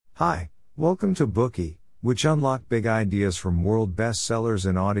Hi, welcome to Bookey, which unlock big ideas from world bestsellers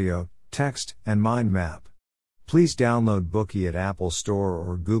in audio, text, and mind map. Please download Bookey at Apple Store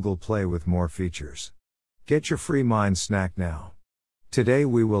or Google Play with more features. Get your free mind snack now. Today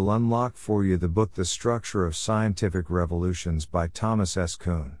we will unlock for you the book The Structure of Scientific Revolutions by Thomas S.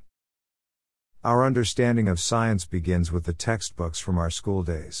 Kuhn. Our understanding of science begins with the textbooks from our school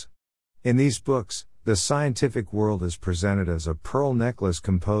days. In these books, the scientific world is presented as a pearl necklace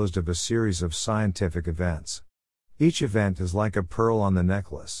composed of a series of scientific events. Each event is like a pearl on the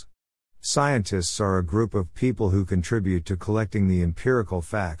necklace. Scientists are a group of people who contribute to collecting the empirical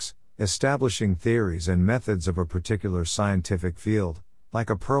facts, establishing theories and methods of a particular scientific field, like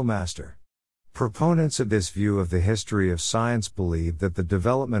a pearl master. Proponents of this view of the history of science believe that the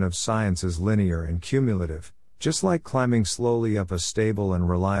development of science is linear and cumulative, just like climbing slowly up a stable and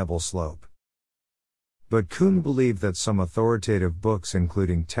reliable slope. But Kuhn believed that some authoritative books,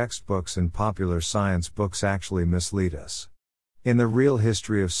 including textbooks and popular science books, actually mislead us. In the real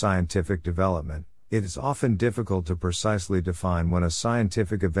history of scientific development, it is often difficult to precisely define when a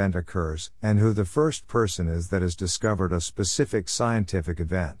scientific event occurs and who the first person is that has discovered a specific scientific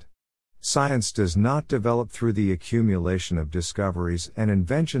event. Science does not develop through the accumulation of discoveries and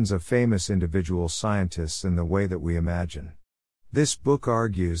inventions of famous individual scientists in the way that we imagine. This book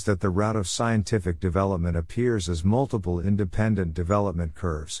argues that the route of scientific development appears as multiple independent development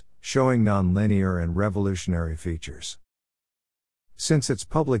curves, showing nonlinear and revolutionary features. Since its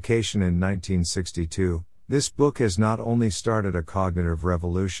publication in 1962, this book has not only started a cognitive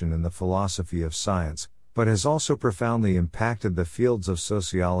revolution in the philosophy of science, but has also profoundly impacted the fields of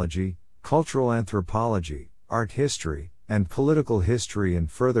sociology, cultural anthropology, art history, and political history, and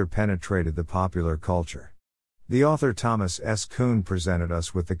further penetrated the popular culture. The author Thomas S. Kuhn presented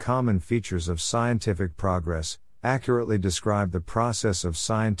us with the common features of scientific progress, accurately described the process of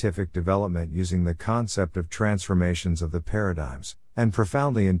scientific development using the concept of transformations of the paradigms, and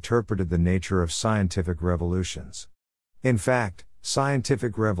profoundly interpreted the nature of scientific revolutions. In fact,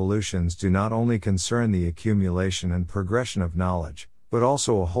 scientific revolutions do not only concern the accumulation and progression of knowledge, but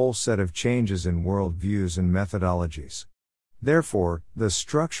also a whole set of changes in worldviews and methodologies. Therefore, the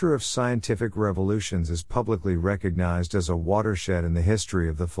structure of scientific revolutions is publicly recognized as a watershed in the history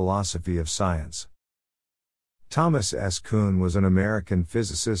of the philosophy of science. Thomas S. Kuhn was an American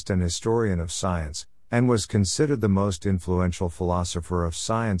physicist and historian of science, and was considered the most influential philosopher of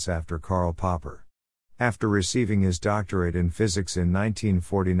science after Karl Popper. After receiving his doctorate in physics in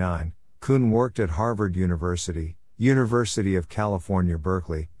 1949, Kuhn worked at Harvard University, University of California,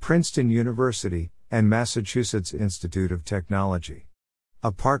 Berkeley, Princeton University, and Massachusetts Institute of Technology.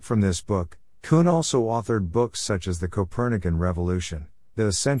 Apart from this book, Kuhn also authored books such as The Copernican Revolution, The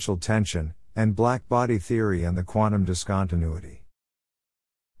Essential Tension, and Black Body Theory and the Quantum Discontinuity.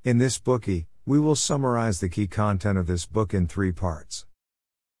 In this Bookey, we will summarize the key content of this book in 3 parts.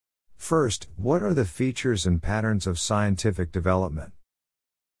 First, what are the features and patterns of scientific development?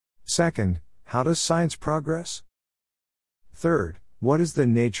 Second, how does science progress? Third, what is the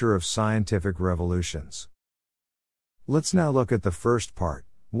nature of scientific revolutions? Let's now look at the first part.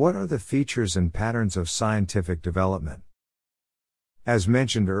 What are the features and patterns of scientific development? As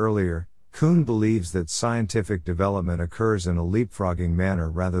mentioned earlier, Kuhn believes that scientific development occurs in a leapfrogging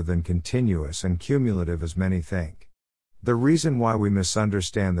manner rather than continuous and cumulative as many think. The reason why we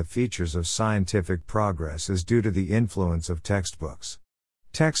misunderstand the features of scientific progress is due to the influence of textbooks.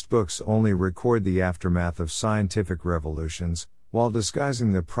 Textbooks only record the aftermath of scientific revolutions, while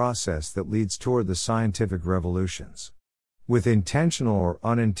disguising the process that leads toward the scientific revolutions. With intentional or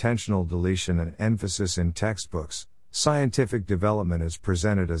unintentional deletion and emphasis in textbooks, scientific development is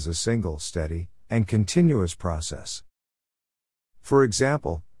presented as a single, steady, and continuous process. For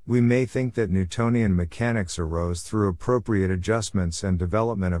example, we may think that Newtonian mechanics arose through appropriate adjustments and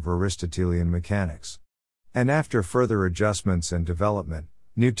development of Aristotelian mechanics. And after further adjustments and development,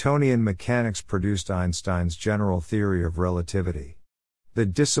 Newtonian mechanics produced Einstein's general theory of relativity. The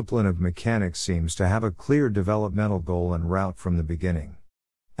discipline of mechanics seems to have a clear developmental goal and route from the beginning.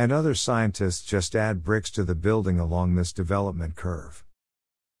 And other scientists just add bricks to the building along this development curve.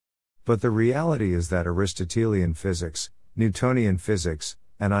 But the reality is that Aristotelian physics, Newtonian physics,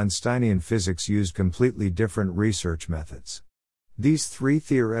 and Einsteinian physics used completely different research methods. These 3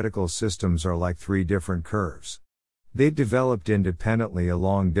 theoretical systems are like 3 different curves. They developed independently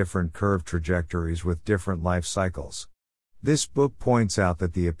along different curve trajectories with different life cycles. This book points out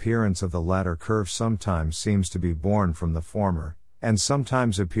that the appearance of the latter curve sometimes seems to be born from the former, and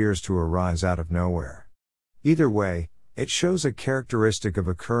sometimes appears to arise out of nowhere. Either way, it shows a characteristic of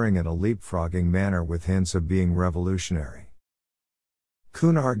occurring in a leapfrogging manner with hints of being revolutionary.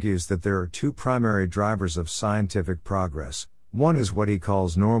 Kuhn argues that there are two primary drivers of scientific progress. One is what he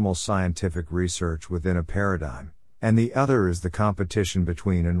calls normal scientific research within a paradigm, and the other is the competition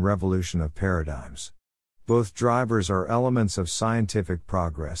between and revolution of paradigms. Both drivers are elements of scientific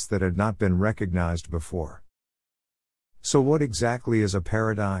progress that had not been recognized before. So what exactly is a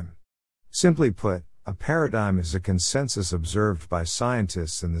paradigm? Simply put, a paradigm is a consensus observed by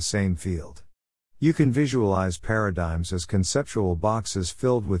scientists in the same field. You can visualize paradigms as conceptual boxes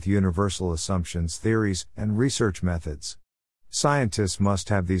filled with universal assumptions, theories, and research methods. Scientists must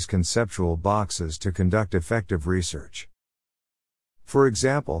have these conceptual boxes to conduct effective research. For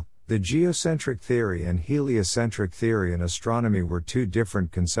example, the geocentric theory and heliocentric theory in astronomy were two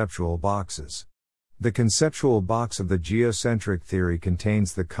different conceptual boxes. The conceptual box of the geocentric theory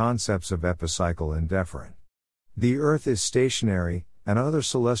contains the concepts of epicycle and deferent. The Earth is stationary, and other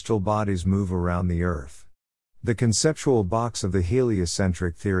celestial bodies move around the Earth. The conceptual box of the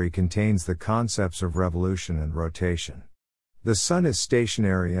heliocentric theory contains the concepts of revolution and rotation. The Sun is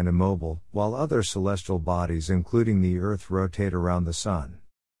stationary and immobile, while other celestial bodies including the Earth rotate around the Sun.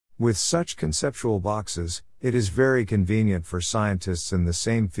 With such conceptual boxes, it is very convenient for scientists in the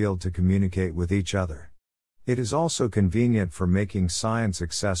same field to communicate with each other. It is also convenient for making science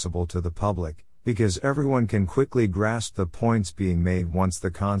accessible to the public, because everyone can quickly grasp the points being made once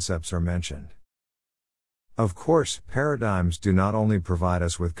the concepts are mentioned. Of course, paradigms do not only provide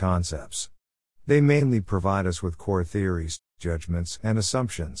us with concepts. They mainly provide us with core theories, judgments, and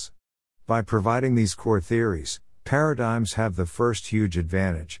assumptions. By providing these core theories, paradigms have the first huge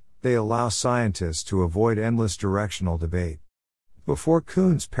advantage: they allow scientists to avoid endless directional debate. Before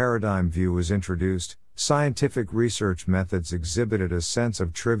Kuhn's paradigm view was introduced, scientific research methods exhibited a sense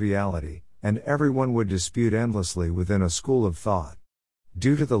of triviality, and everyone would dispute endlessly within a school of thought.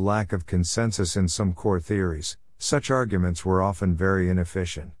 Due to the lack of consensus in some core theories, such arguments were often very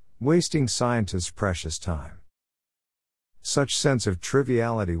inefficient, wasting scientists' precious time. Such sense of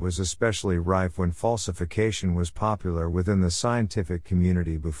triviality was especially rife when falsification was popular within the scientific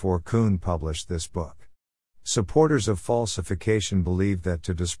community before Kuhn published this book. Supporters of falsification believed that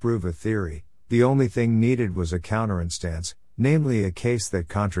to disprove a theory, the only thing needed was a counterinstance, namely a case that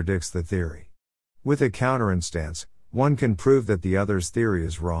contradicts the theory. With a counterinstance, one can prove that the other's theory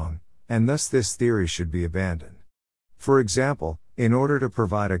is wrong, and thus this theory should be abandoned. For example, in order to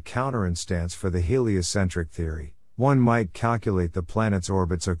provide a counterinstance for the heliocentric theory, one might calculate the planet's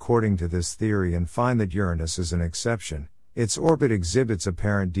orbits according to this theory and find that Uranus is an exception. Its orbit exhibits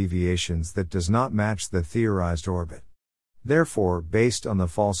apparent deviations that does not match the theorized orbit. Therefore, based on the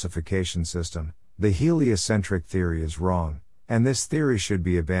falsification system, the heliocentric theory is wrong, and this theory should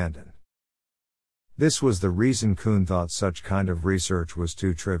be abandoned. This was the reason Kuhn thought such kind of research was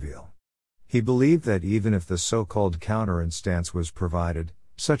too trivial. He believed that even if the so-called counterinstance was provided,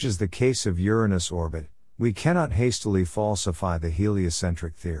 such as the case of Uranus orbit, we cannot hastily falsify the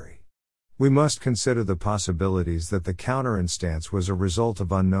heliocentric theory. We must consider the possibilities that the counterinstance was a result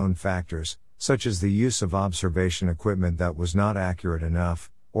of unknown factors, such as the use of observation equipment that was not accurate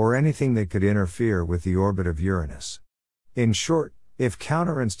enough, or anything that could interfere with the orbit of Uranus. In short, if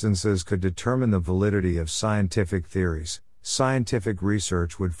counterinstances could determine the validity of scientific theories, scientific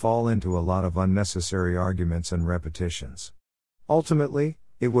research would fall into a lot of unnecessary arguments and repetitions. Ultimately,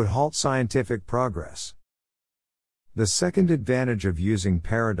 it would halt scientific progress. The second advantage of using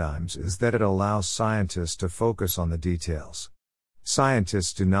paradigms is that it allows scientists to focus on the details.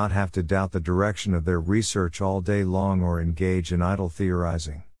 Scientists do not have to doubt the direction of their research all day long or engage in idle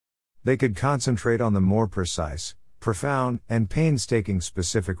theorizing. They could concentrate on the more precise, profound, and painstaking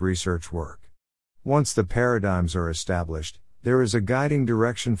specific research work. Once the paradigms are established, there is a guiding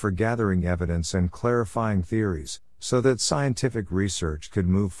direction for gathering evidence and clarifying theories, so that scientific research could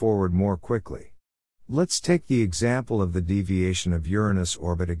move forward more quickly. Let's take the example of the deviation of Uranus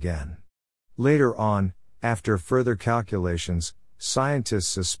orbit again. Later on, after further calculations, scientists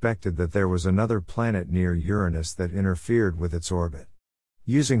suspected that there was another planet near Uranus that interfered with its orbit.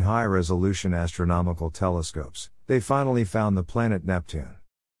 Using high-resolution astronomical telescopes, they finally found the planet Neptune.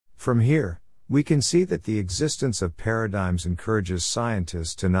 From here, we can see that the existence of paradigms encourages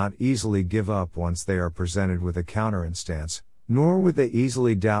scientists to not easily give up once they are presented with a counterinstance, nor would they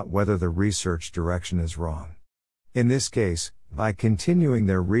easily doubt whether the research direction is wrong. In this case, by continuing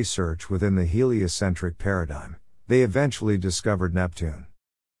their research within the heliocentric paradigm, they eventually discovered Neptune.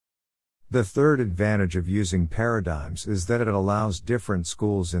 The third advantage of using paradigms is that it allows different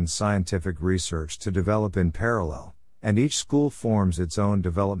schools in scientific research to develop in parallel, and each school forms its own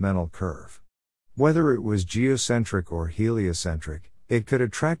developmental curve. Whether it was geocentric or heliocentric, It could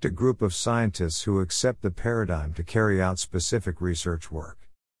attract a group of scientists who accept the paradigm to carry out specific research work.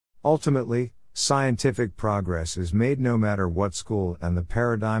 Ultimately, scientific progress is made no matter what school and the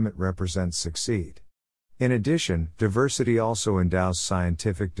paradigm it represents succeed. In addition, diversity also endows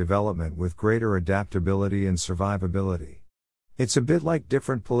scientific development with greater adaptability and survivability. It's a bit like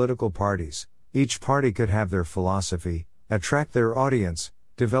different political parties. Each party could have their philosophy, attract their audience,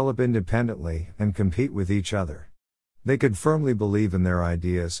 develop independently, and compete with each other. They could firmly believe in their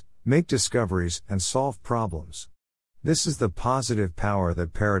ideas, make discoveries, and solve problems. This is the positive power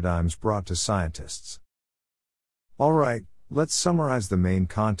that paradigms brought to scientists. Alright, let's summarize the main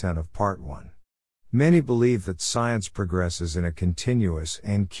content of Part 1. Many believe that science progresses in a continuous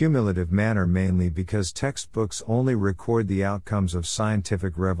and cumulative manner mainly because textbooks only record the outcomes of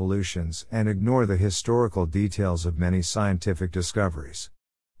scientific revolutions and ignore the historical details of many scientific discoveries.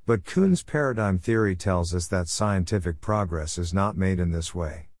 But Kuhn's paradigm theory tells us that scientific progress is not made in this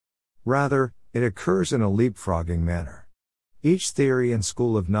way. Rather, it occurs in a leapfrogging manner. Each theory and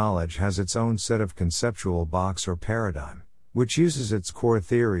school of knowledge has its own set of conceptual box or paradigm, which uses its core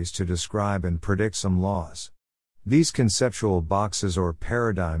theories to describe and predict some laws. These conceptual boxes or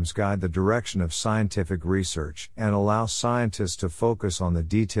paradigms guide the direction of scientific research and allow scientists to focus on the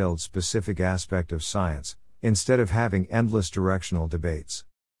detailed specific aspect of science, instead of having endless directional debates.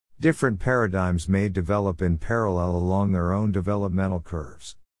 Different paradigms may develop in parallel along their own developmental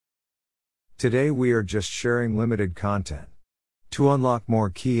curves. Today we are just sharing limited content. To unlock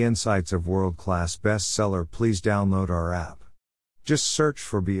more key insights of world-class bestseller, please download our app. Just search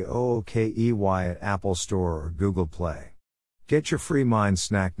for BOOKEY at Apple Store or Google Play. Get your free mind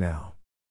snack now.